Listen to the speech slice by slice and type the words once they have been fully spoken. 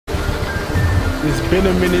It's been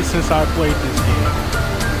a minute since I played this game.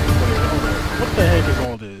 Wait, hold on. What the heck is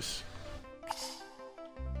all this?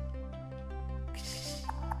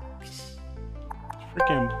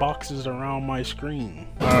 Freaking boxes around my screen.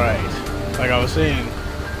 Alright, like I was saying,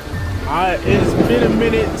 it's been a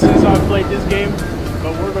minute since I played this game,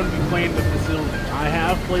 but we're going to be playing the facility. I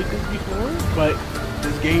have played this before, but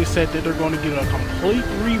this game said that they're going to get a complete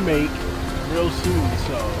remake real soon,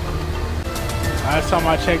 so last time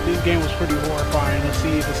I checked, this game was pretty horrifying. Let's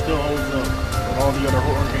see if it still holds up with all the other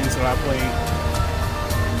horror games that I played.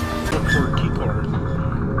 Look for a key card.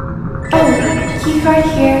 Oh, key card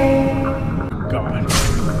here. God.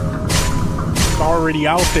 It's already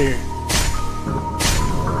out there.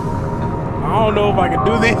 I don't know if I can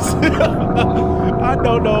do this. I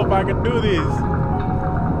don't know if I can do this.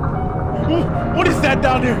 Ooh, what is that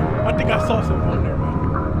down there? I think I saw something on there, man.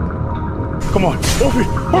 Come on, open!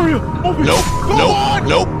 Hurry up! Open! Nope! Go nope! on!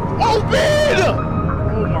 Nope! Open!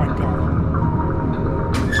 Oh my God!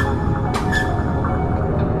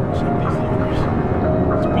 Check these lockers.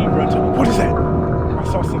 Speed run to. What is that? I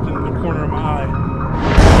saw something in the corner of my eye.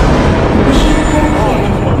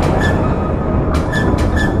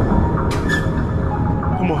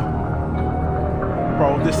 Come on. Bro,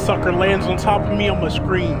 if this sucker lands on top of me, I'm gonna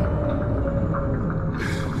scream.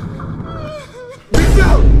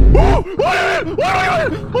 Oh,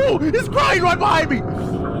 oh, it's crying right behind me.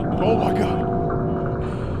 Oh my God.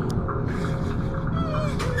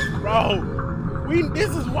 Bro,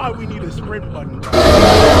 this is why we need a sprint button. Oh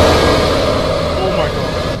my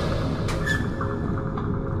God.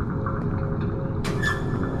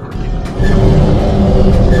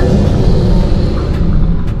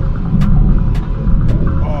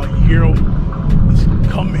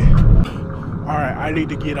 I need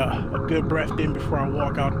to get a good breath in before I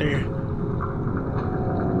walk out there.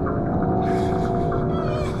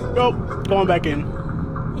 Nope, going back in.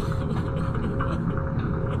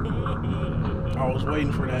 I was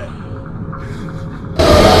waiting for that.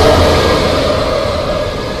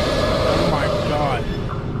 Oh my God.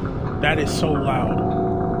 That is so loud.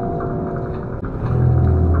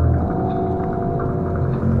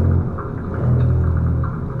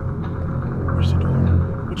 Where's the door?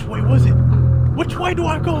 Which way was it? Which way do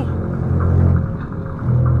I go?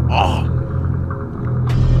 Oh!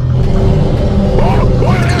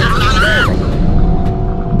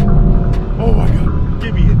 Oh my God!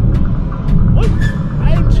 Give me it! What?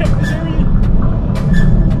 I didn't check this area.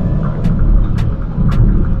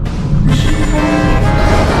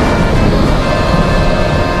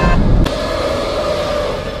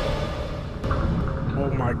 Oh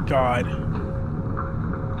my God!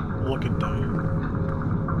 Look at them.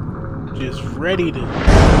 Just ready to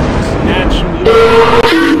snatch me.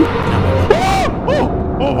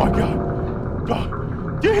 Oh my God! Oh,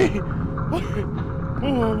 dang!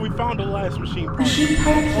 Oh, we found the last machine part.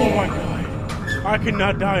 Oh my God! I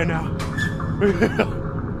cannot die now.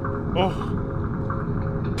 Oh.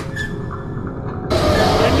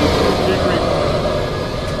 I need to regenerate.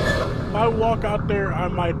 If I walk out there, I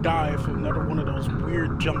might die if another one of those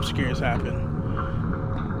weird jump scares happen.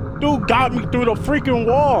 Dude got me through the freaking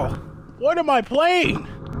wall. What am I playing?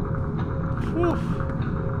 Whew.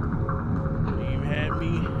 Game had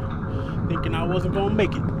me thinking I wasn't gonna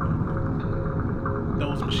make it.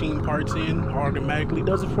 Those machine parts in automatically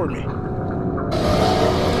does it for me.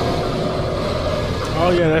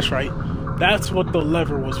 Oh yeah, that's right. That's what the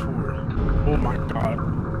lever was for. Oh my God.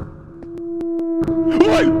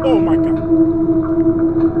 Oh my God.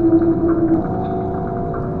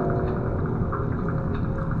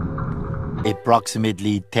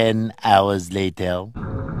 Approximately 10 hours later.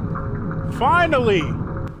 Finally!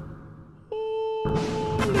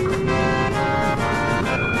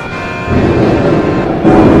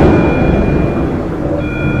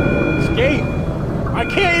 Escape! I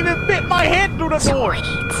can't even fit my head through the door!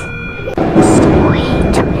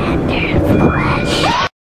 Sweet tender flesh.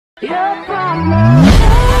 You're from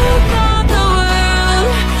the world,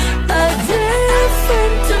 a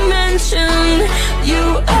different dimension.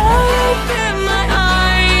 You are.